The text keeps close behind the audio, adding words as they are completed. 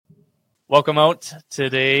Welcome out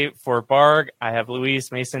today for Barg. I have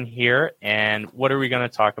Louise Mason here, and what are we going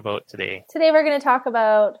to talk about today? Today we're going to talk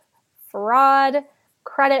about fraud,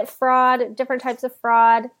 credit fraud, different types of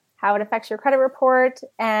fraud, how it affects your credit report,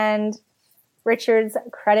 and Richard's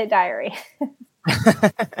credit diary.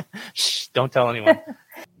 Shh, don't tell anyone.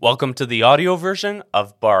 Welcome to the audio version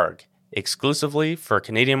of Barg, exclusively for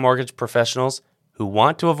Canadian mortgage professionals who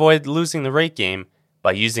want to avoid losing the rate game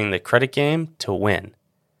by using the credit game to win.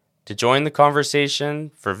 To join the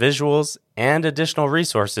conversation for visuals and additional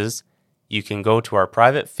resources, you can go to our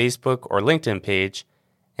private Facebook or LinkedIn page,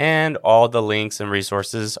 and all the links and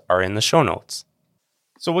resources are in the show notes.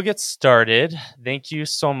 So we'll get started. Thank you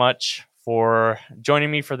so much for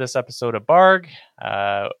joining me for this episode of Barg.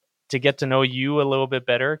 To get to know you a little bit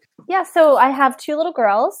better. Yeah, so I have two little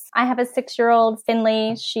girls. I have a 6-year-old,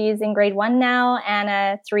 Finley. She's in grade 1 now, and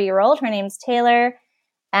a 3-year-old. Her name's Taylor.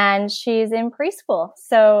 And she's in preschool.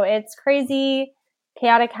 So it's crazy,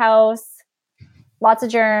 chaotic house, lots of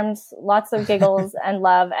germs, lots of giggles and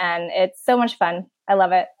love. And it's so much fun. I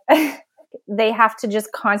love it. They have to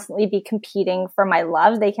just constantly be competing for my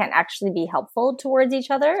love. They can't actually be helpful towards each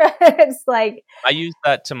other. It's like... I use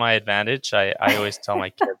that to my advantage. I always tell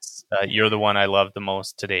my kids, you're the one I love the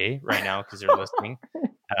most today, right now, because you're listening.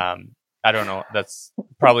 I don't know. That's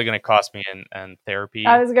probably going to cost me in therapy.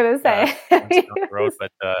 I was going to say, road,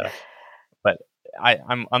 but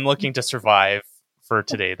I'm looking to survive for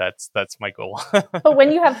today. That's my goal. But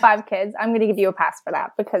when you have 5 kids, I'm going to give you a pass for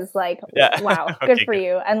that because, wow, good for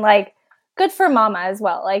you, and good for mama as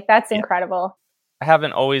well. That's incredible. I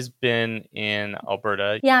haven't always been in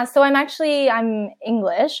Alberta. Yeah, so I'm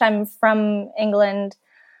English. I'm from England,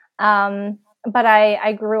 but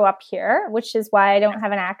I grew up here, which is why I don't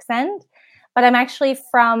have an accent. But I'm actually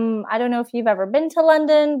from, I don't know if you've ever been to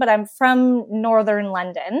London, but I'm from northern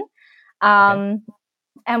London. And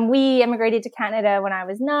we immigrated to Canada when I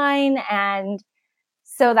was 9. And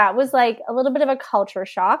so that was a little bit of a culture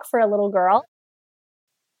shock for a little girl.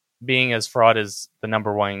 Being as fraud is the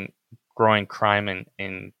number one growing crime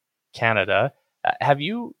in Canada, have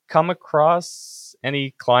you come across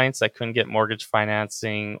any clients that couldn't get mortgage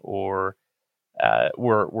financing or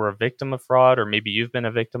were a victim of fraud, or maybe you've been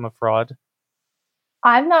a victim of fraud?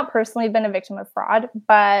 I've not personally been a victim of fraud,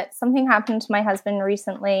 but something happened to my husband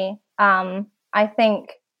recently. I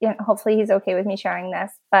think, hopefully he's okay with me sharing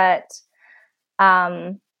this, but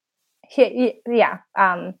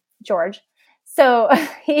George. So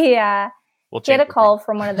he had a call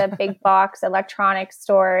from one of the big box electronics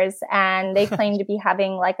stores, and they claimed to be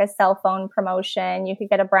having a cell phone promotion. You could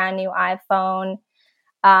get a brand new iPhone,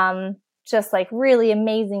 just really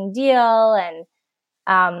amazing deal, and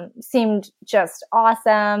seemed just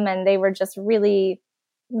awesome. And they were just really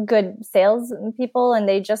good sales people, and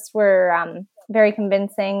they just were very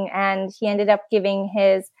convincing. And he ended up giving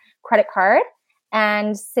his credit card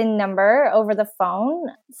and SIN number over the phone.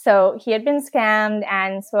 So he had been scammed.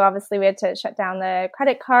 And so obviously we had to shut down the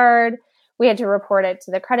credit card. We had to report it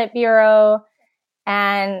to the credit bureau.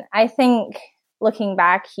 And I think looking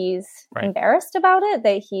back, he's embarrassed about it,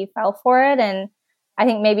 that he fell for it. And I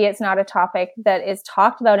think maybe it's not a topic that is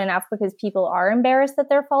talked about enough because people are embarrassed that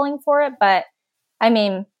they're falling for it. But I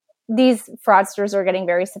mean, these fraudsters are getting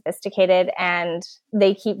very sophisticated, and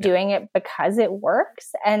they keep doing it because it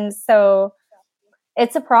works. And so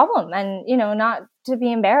it's a problem, and, not to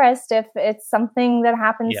be embarrassed if it's something that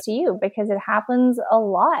happens to you, because it happens a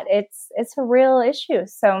lot. It's a real issue.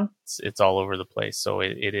 So it's all over the place. So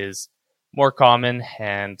it is more common,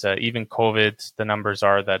 and even COVID, the numbers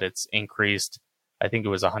are that it's increased. I think it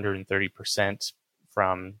was 130%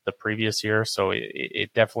 from the previous year. So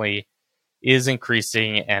it definitely is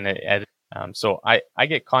increasing. And so I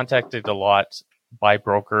get contacted a lot by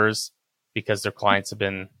brokers because their clients have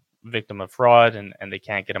been victim of fraud and they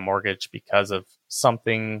can't get a mortgage because of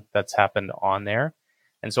something that's happened on there.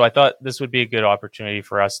 And so I thought this would be a good opportunity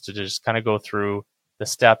for us to just kind of go through the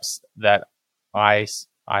steps that I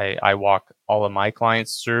walk all of my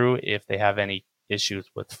clients through if they have any issues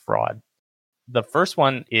with fraud. The first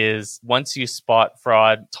one is, once you spot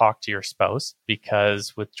fraud, talk to your spouse,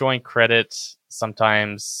 because with joint credit,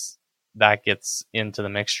 sometimes that gets into the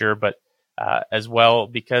mixture, but as well,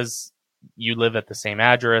 because you live at the same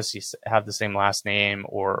address, you have the same last name,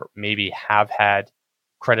 or maybe have had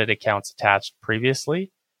credit accounts attached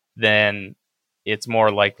previously, then it's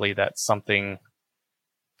more likely that something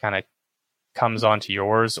kind of comes onto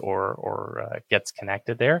yours or gets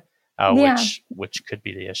connected there, which could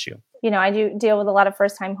be the issue. I do deal with a lot of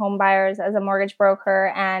first-time home buyers as a mortgage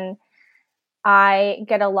broker, and I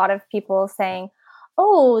get a lot of people saying,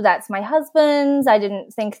 oh, that's my husband's. I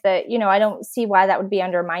didn't think that, I don't see why that would be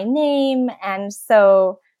under my name. And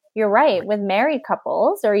so you're right, with married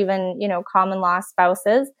couples or even, common law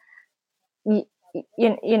spouses,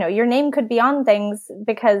 your name could be on things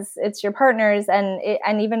because it's your partner's.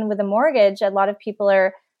 And even with a mortgage, a lot of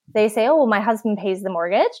people they say, oh, well, my husband pays the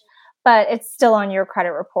mortgage, but it's still on your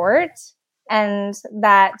credit report. And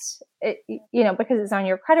that, because it's on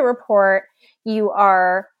your credit report, you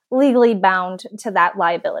are legally bound to that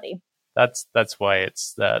liability. That's why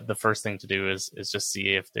it's the first thing to do is just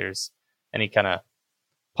see if there's any kind of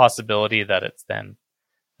possibility that it's them.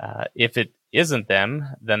 If it isn't them,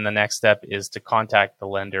 then the next step is to contact the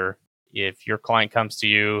lender. If your client comes to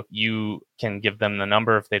you, you can give them the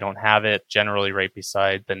number if they don't have it, generally right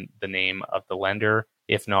beside the name of the lender.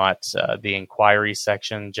 If not, the inquiry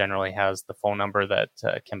section generally has the phone number that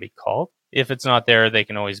can be called. If it's not there, they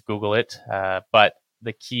can always Google it. But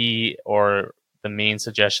the key or the main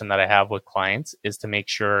suggestion that I have with clients is to make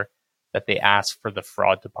sure that they ask for the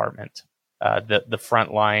fraud department. The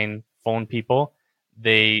frontline phone people,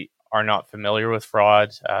 they are not familiar with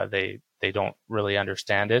fraud. They don't really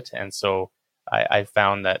understand it. And so I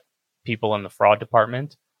found that people in the fraud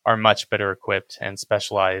department are much better equipped and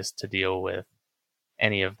specialized to deal with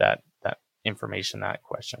any of that information, that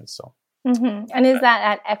question. So, And is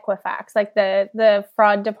that at Equifax, like the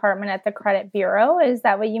fraud department at the credit bureau? Is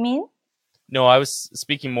that what you mean? No, I was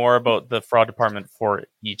speaking more about the fraud department for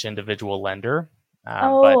each individual lender.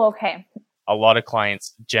 Okay. A lot of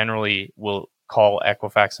clients generally will call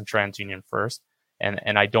Equifax and TransUnion first.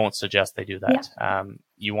 And I don't suggest they do that. Yeah.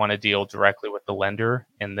 You want to deal directly with the lender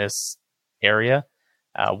in this area.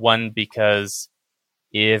 One, because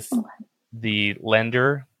if the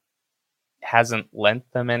lender hasn't lent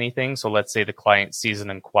them anything, so let's say the client sees an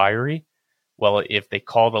inquiry, well, if they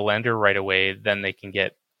call the lender right away, then they can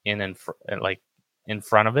get in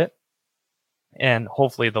front of it. And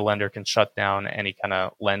hopefully the lender can shut down any kind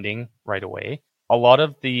of lending right away. A lot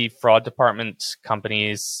of the fraud department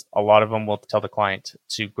companies, a lot of them will tell the client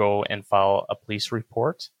to go and file a police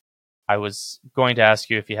report. I was going to ask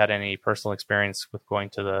you if you had any personal experience with going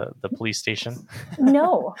to the police station.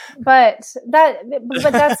 No, but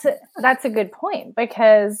that's a good point,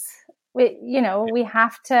 because we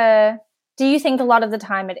have to. Do you think a lot of the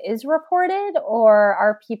time it is reported, or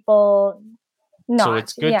are people not? So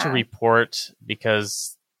it's good to report,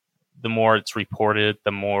 because the more it's reported,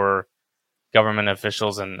 the more government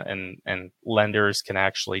officials and lenders can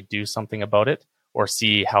actually do something about it or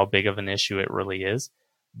see how big of an issue it really is.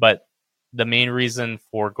 But the main reason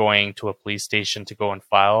for going to a police station to go and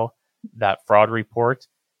file that fraud report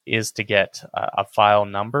is to get a file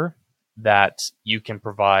number that you can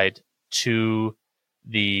provide to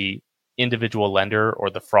the individual lender or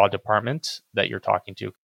the fraud department that you're talking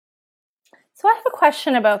to. So I have a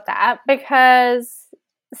question about that, because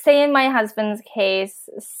say in my husband's case,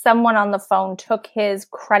 someone on the phone took his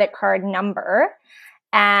credit card number,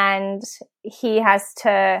 and he has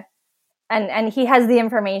to, and he has the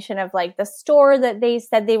information of like the store that they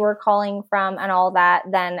said they were calling from and all that,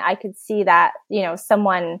 then I could see that,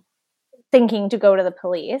 someone thinking to go to the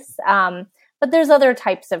police. But there's other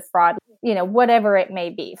types of fraud, whatever it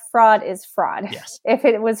may be. Fraud is fraud. Yes. If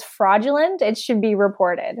it was fraudulent, it should be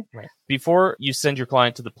reported. Right. Before you send your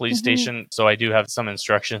client to the police station, so I do have some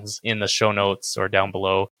instructions in the show notes or down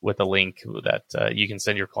below with a link that you can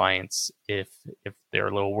send your clients if they're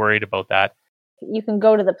a little worried about that. You can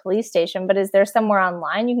go to the police station, but is there somewhere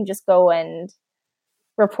online you can just go and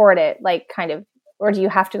report it, or do you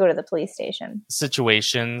have to go to the police station?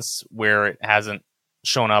 Situations where it hasn't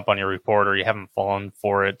shown up on your report, or you haven't fallen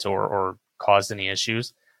for it or caused any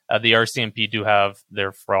issues, the RCMP do have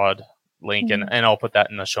their fraud link, and I'll put that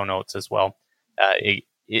in the show notes as well.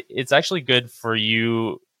 It's actually good for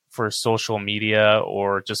you for social media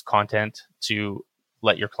or just content to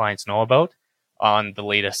let your clients know about on the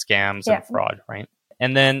latest scams and fraud, right?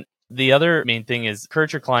 And then the other main thing is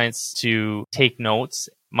encourage your clients to take notes.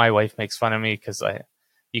 My wife makes fun of me because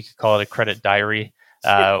you could call it a credit diary.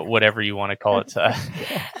 Whatever you want to call it.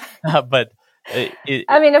 But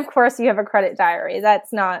of course you have a credit diary.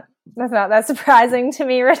 That's not that surprising to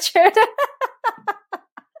me, Richard.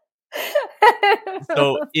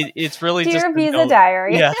 So it's really Dear just Visa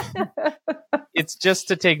diary. Yeah. It's just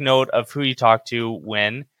to take note of who you talk to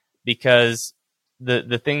when, because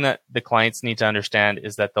the thing that the clients need to understand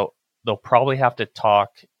is that they'll probably have to talk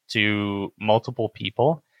to multiple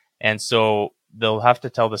people. And so they'll have to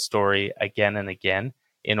tell the story again and again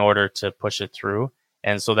in order to push it through.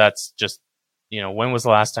 And so that's just, when was the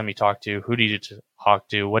last time you talked to? Who did you talk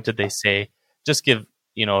to? What did they say? Just give,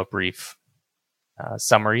 a brief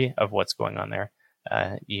summary of what's going on there.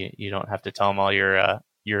 You don't have to tell them all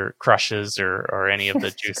your crushes or any of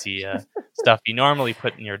the juicy stuff you normally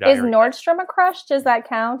put in your diary. Is Nordstrom a crush? Does that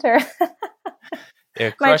count? Or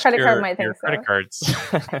my credit card might think your credit cards.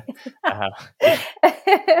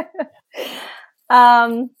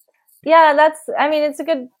 Yeah, it's a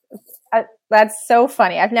good. That's so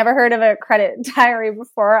funny. I've never heard of a credit diary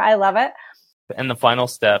before. I love it. And the final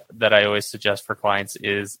step that I always suggest for clients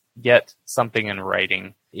is get something in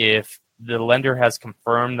writing. If the lender has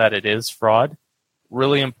confirmed that it is fraud,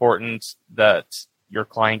 really important that your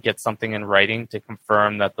client gets something in writing to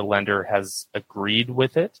confirm that the lender has agreed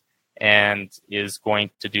with it and is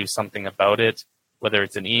going to do something about it, whether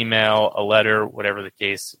it's an email, a letter, whatever the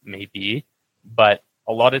case may be. But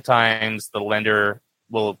a lot of times the lender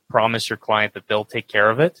will promise your client that they'll take care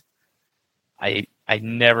of it. I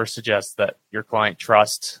never suggest that your client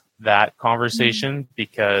trust that conversation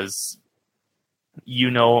because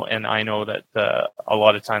and I know that a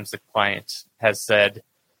lot of times the client has said,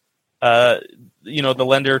 the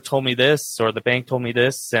lender told me this or the bank told me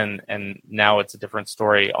this, and now it's a different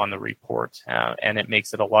story on the report. And it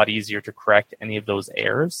makes it a lot easier to correct any of those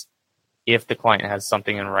errors if the client has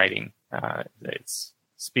something in writing. It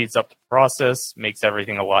speeds up the process, makes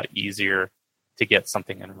everything a lot easier to get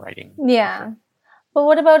something in writing. Yeah. But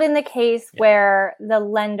what about in the case where the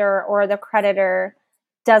lender or the creditor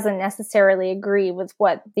doesn't necessarily agree with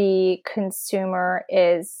what the consumer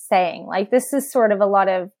is saying? Like, this is sort of a lot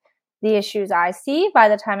of the issues I see. By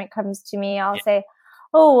the time it comes to me, I'll say,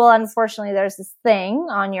 oh, well, unfortunately, there's this thing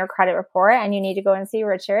on your credit report and you need to go and see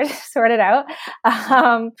Richard, sort it out.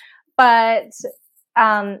 But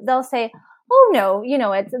they'll say, oh, no,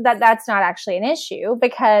 that's not actually an issue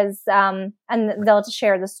because, and they'll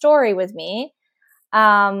share the story with me.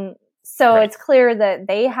 So It's clear that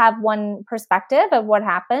they have one perspective of what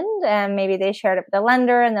happened, and maybe they shared it with the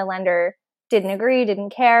lender and the lender didn't agree, didn't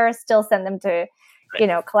care, still send them to,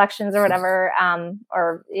 collections or whatever.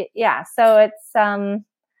 So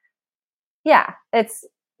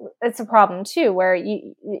it's a problem too, where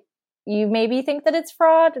you maybe think that it's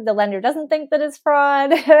fraud. The lender doesn't think that it's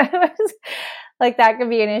fraud. Like, that could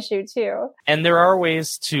be an issue too. And there are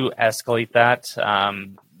ways to escalate that.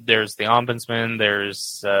 There's the ombudsman.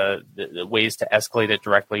 There's the ways to escalate it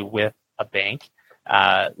directly with a bank.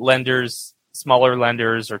 Lenders, smaller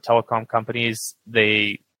lenders or telecom companies,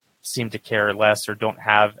 they seem to care less or don't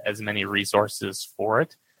have as many resources for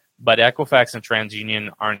it. But Equifax and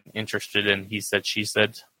TransUnion aren't interested in he said, she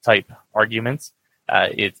said type arguments.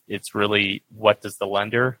 It's really what does the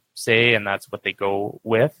lender say, and that's what they go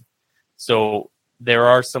with. So there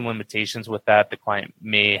are some limitations with that. The client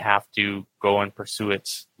may have to go and pursue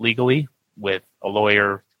it legally with a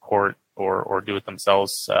lawyer, court, or do it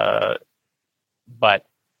themselves. But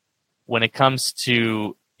when it comes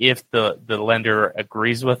to if the lender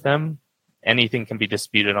agrees with them, anything can be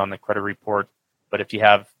disputed on the credit report. But if you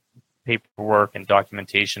have paperwork and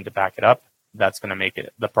documentation to back it up, that's going to make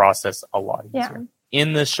the process a lot easier.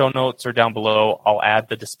 In the show notes or down below, I'll add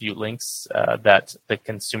the dispute links that the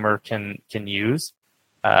consumer can use.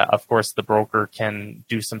 Of course, the broker can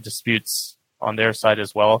do some disputes on their side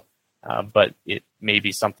as well, but it may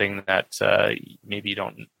be something that maybe you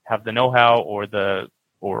don't have the know-how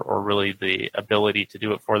or really the ability to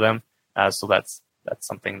do it for them. So that's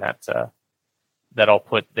something that I'll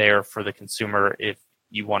put there for the consumer if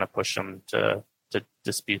you want to push them to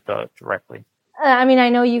dispute directly. I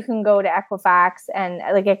know you can go to Equifax and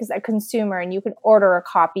like as a consumer, and you can order a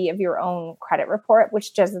copy of your own credit report,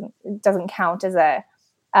 which doesn't count as a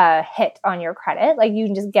hit on your credit. Like, you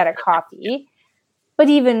can just get a copy. But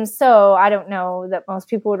even so, I don't know that most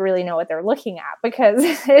people would really know what they're looking at because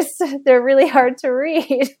they're really hard to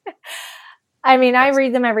read. I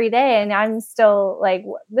read them every day and I'm still like,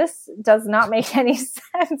 this does not make any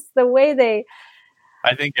sense. The way they...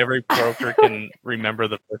 I think every broker can remember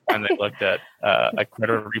the first time they looked at a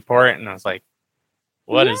credit report and I was like,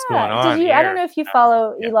 what is going on here? I don't know if you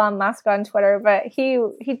follow Elon Musk on Twitter, but he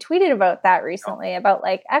tweeted about that recently, about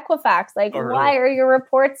like Equifax, like, why are your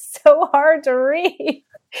reports so hard to read?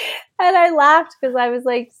 And I laughed because I was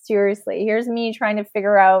like, seriously, here's me trying to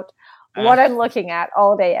figure out what I'm looking at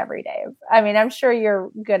all day, every day. I'm sure you're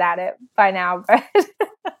good at it by now, but...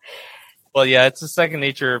 Well, yeah, it's a second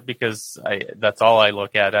nature because that's all I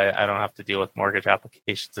look at. I don't have to deal with mortgage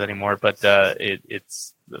applications anymore. But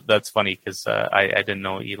that's funny because I didn't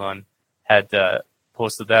know Elon had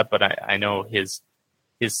posted that, but I know his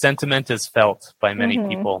sentiment is felt by many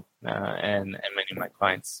people and many of my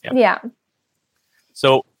clients. Yeah.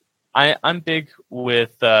 So I'm big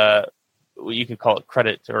with what you can call it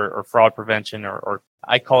credit or fraud prevention, or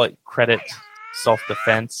I call it credit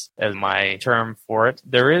self-defense as my term for it.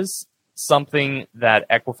 There is something that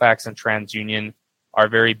Equifax and TransUnion are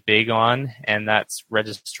very big on, and that's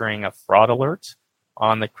registering a fraud alert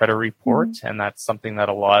on the credit report. Mm-hmm. And that's something that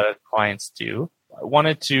a lot of clients do. I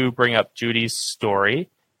wanted to bring up Judy's story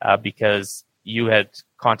because you had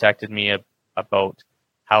contacted me about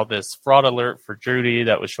how this fraud alert for Judy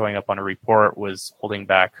that was showing up on a report was holding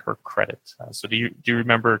back her credit. So do you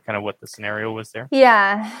remember kind of what the scenario was there?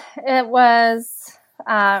 Yeah, it was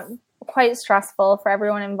quite stressful for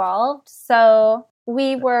everyone involved. So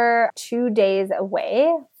we were 2 days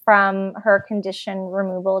away from her condition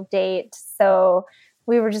removal date. So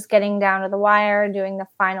we were just getting down to the wire, doing the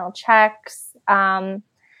final checks. And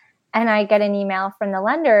I get an email from the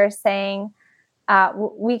lender saying,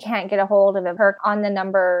 we can't get a hold of her on the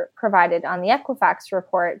number provided on the Equifax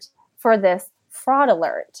report for this fraud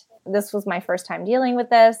alert. This was my first time dealing with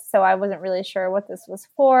this, so I wasn't really sure what this was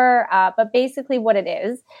for. But basically what it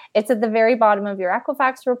is, it's at the very bottom of your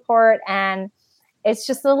Equifax report, and it's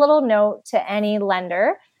just a little note to any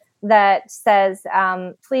lender that says,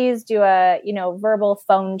 please do a verbal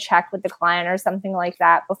phone check with the client or something like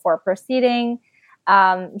that before proceeding.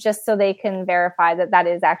 Just so they can verify that that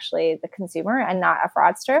is actually the consumer and not a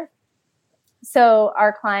fraudster. So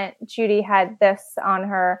our client, Judy, had this on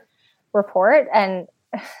her report, and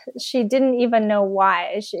she didn't even know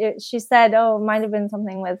why. She said, oh, it might have been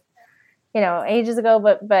something with, ages ago,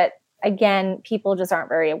 but again, people just aren't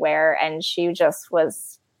very aware, and she just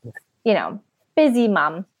was, busy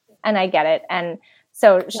mom, and I get it. And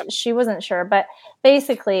so she wasn't sure, but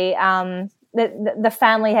basically, the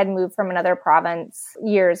family had moved from another province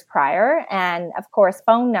years prior, and of course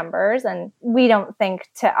phone numbers, and we don't think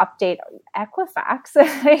to update Equifax,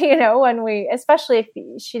 especially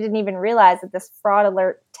if she didn't even realize that this fraud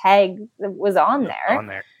alert tag was on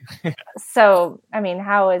there. So,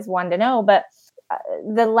 how is one to know? But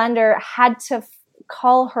the lender had to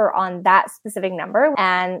call her on that specific number,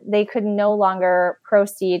 and they could no longer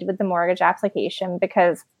proceed with the mortgage application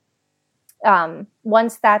because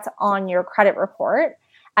once that's on your credit report,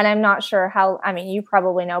 and I'm not sure how, you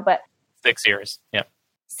probably know, but 6 years. Yeah.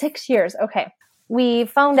 6 years. Okay. We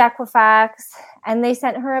phoned Equifax, and they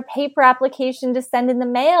sent her a paper application to send in the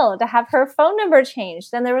mail to have her phone number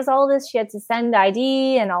changed. Then there was all this, she had to send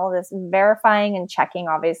ID and all this verifying and checking,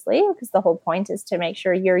 obviously, because the whole point is to make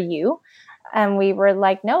sure you're you. And we were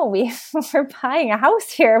like, no, we're buying a house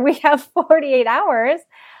here. We have 48 hours.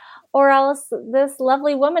 Or else this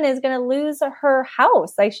lovely woman is going to lose her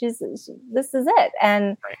house. This is it.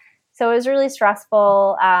 And so it was really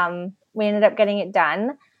stressful. We ended up getting it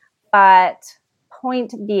done. But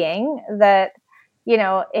point being that,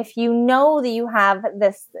 if you know that you have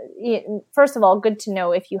this, first of all, good to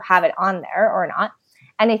know if you have it on there or not.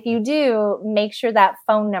 And if you do, make sure that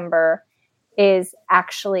phone number is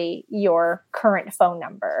actually your current phone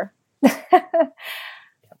number.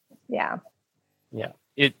 Yeah. Yeah.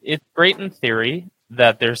 It's great in theory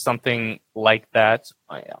that there's something like that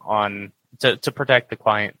on to protect the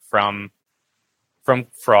client from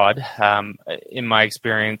fraud. In my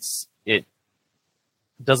experience, it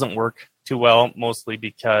doesn't work too well, mostly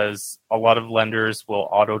because a lot of lenders will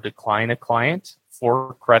auto decline a client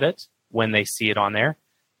for credit when they see it on there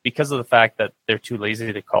because of the fact that they're too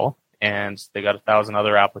lazy to call and they got 1,000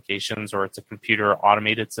 other applications, or it's a computer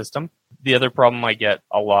automated system. The other problem I get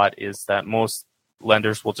a lot is that most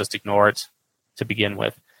lenders will just ignore it to begin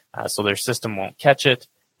with. So their system won't catch it.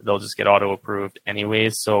 They'll just get auto approved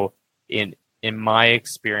anyways. So in my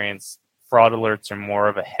experience, fraud alerts are more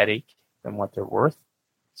of a headache than what they're worth.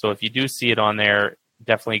 So if you do see it on there,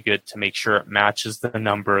 definitely good to make sure it matches the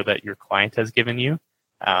number that your client has given you.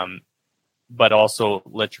 But also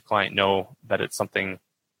let your client know that it's something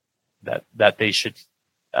that they should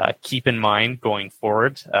keep in mind going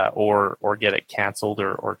forward, or get it canceled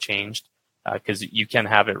or changed. Because you can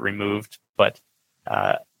have it removed, but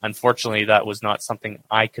unfortunately, that was not something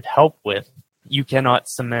I could help with. You cannot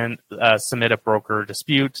submit a broker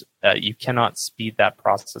dispute. You cannot speed that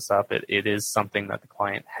process up. It is something that the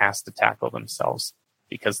client has to tackle themselves,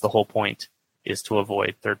 because the whole point is to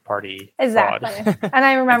avoid third-party fraud. And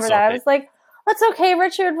I remember that. I was like, that's okay,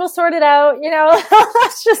 Richard, we'll sort it out.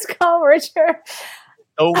 Let's just call Richard.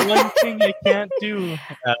 The one thing I can't do.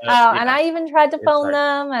 And I even tried to phone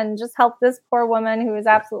them and just help this poor woman who was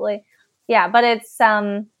absolutely, but it's,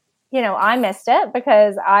 I missed it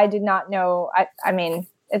because I did not know.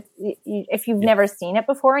 If you've never seen it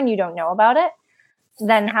before and you don't know about it,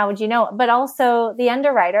 then how would you know? But also the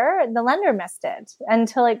lender missed it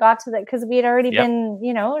until it got to because we had already been,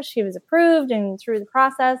 she was approved and through the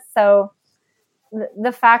process. So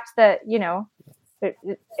the fact that,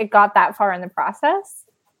 it got that far in the process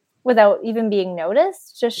without even being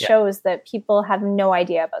noticed just shows that people have no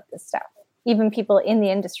idea about this stuff, even people in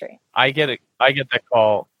the industry. I get that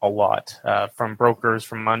call a lot from brokers,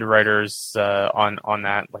 from underwriters on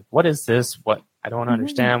that. Like, what is this? What I don't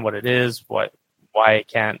understand what it is. Why I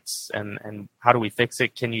can't, and how do we fix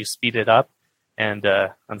it? Can you speed it up? And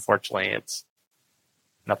unfortunately, it's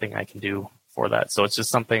nothing I can do for that. So it's just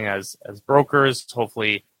something as brokers,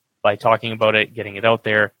 hopefully by talking about it, getting it out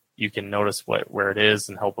there, you can notice where it is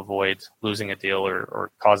and help avoid losing a deal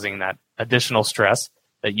or causing that additional stress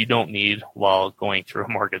that you don't need while going through a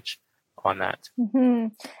mortgage on that. Mm-hmm.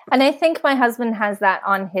 And I think my husband has that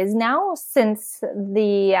on his now since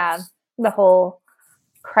the whole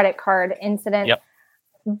credit card incident. Yep.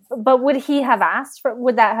 But would he have asked for,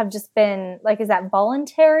 would that have just been like, is that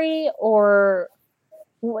voluntary, or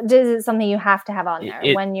is it something you have to have on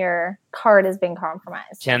there when your card has been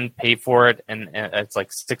compromised? Can pay for it, and it's like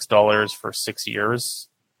 $6 for 6 years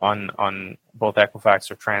on both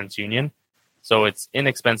Equifax or TransUnion. So it's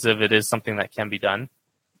inexpensive. It is something that can be done.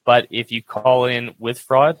 But if you call in with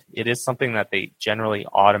fraud, it is something that they generally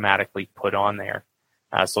automatically put on there.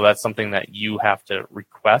 So that's something that you have to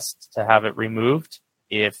request to have it removed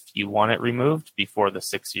if you want it removed before the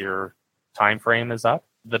 6-year time frame is up.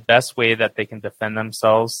 The best way that they can defend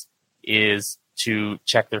themselves is to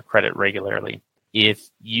check their credit regularly. If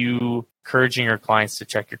you encouraging your clients to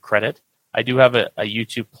check your credit, I do have a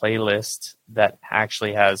YouTube playlist that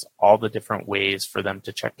actually has all the different ways for them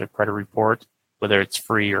to check their credit report, whether it's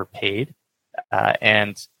free or paid,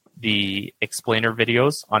 and the explainer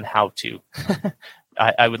videos on how to.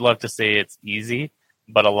 I would love to say it's easy,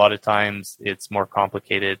 but a lot of times it's more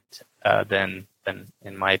complicated than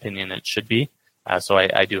in my opinion, it should be. So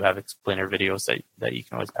I do have explainer videos that you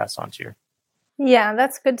can always pass on to your. Yeah,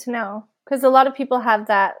 that's good to know. Because a lot of people have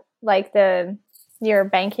that, like your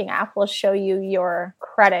banking app will show you your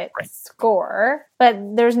credit score, but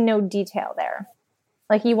there's no detail there.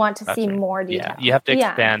 Like you want to see more detail. Yeah, you have to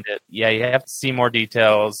expand it. Yeah, you have to see more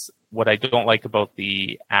details. What I don't like about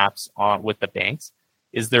the apps with the banks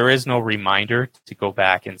is there is no reminder to go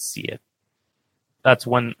back and see it. That's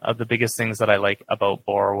one of the biggest things that I like about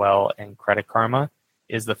Borrowell and Credit Karma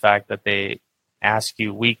is the fact that they ask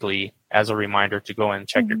you weekly as a reminder to go and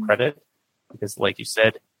check your credit. Because like you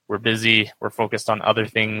said, we're busy. We're focused on other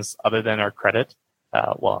things other than our credit.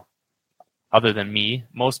 Other than me,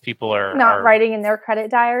 most people are not writing in their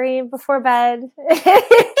credit diary before bed.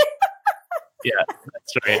 Yeah,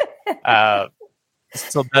 that's right.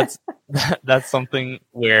 So that's something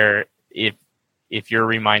where if you're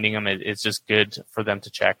reminding them, it's just good for them to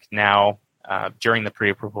check now during the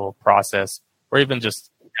pre-approval process, or even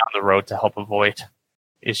just down the road to help avoid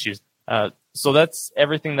issues. So that's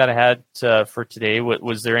everything that I had for today.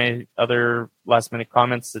 Was there any other last-minute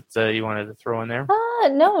comments that you wanted to throw in there?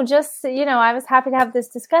 No, just, I was happy to have this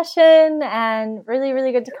discussion and really,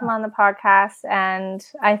 really good to come on the podcast. And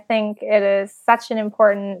I think it is such an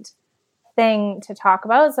important thing to talk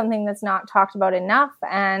about, something that's not talked about enough.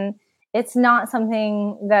 And it's not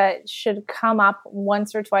something that should come up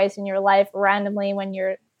once or twice in your life randomly when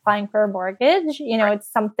you're applying for a mortgage. It's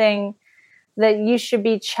something that you should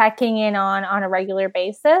be checking in on a regular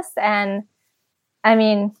basis. And I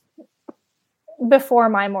mean, before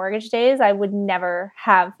my mortgage days, I would never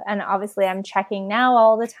have, and obviously I'm checking now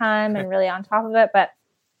all the time and really on top of it. But,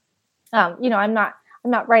 I'm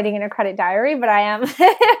not writing in a credit diary, but I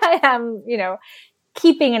am,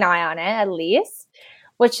 keeping an eye on it at least,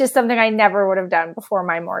 which is something I never would have done before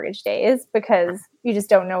my mortgage days because you just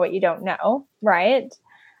don't know what you don't know. Right.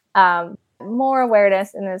 More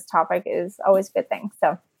awareness in this topic is always a good thing.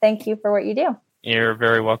 So thank you for what you do. You're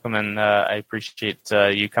very welcome. And I appreciate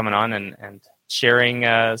you coming on and sharing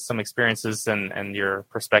some experiences and your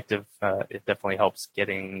perspective. It definitely helps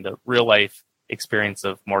getting the real life experience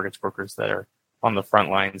of mortgage brokers that are on the front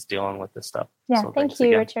lines dealing with this stuff. Yeah, so thank you,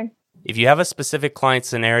 again. Richard. If you have a specific client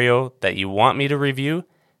scenario that you want me to review,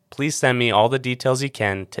 please send me all the details you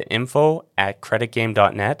can to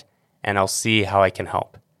info@creditgame.net and I'll see how I can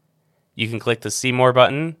help. You can click the See More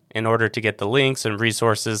button in order to get the links and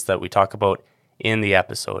resources that we talk about in the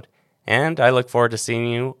episode. And I look forward to seeing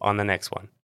you on the next one.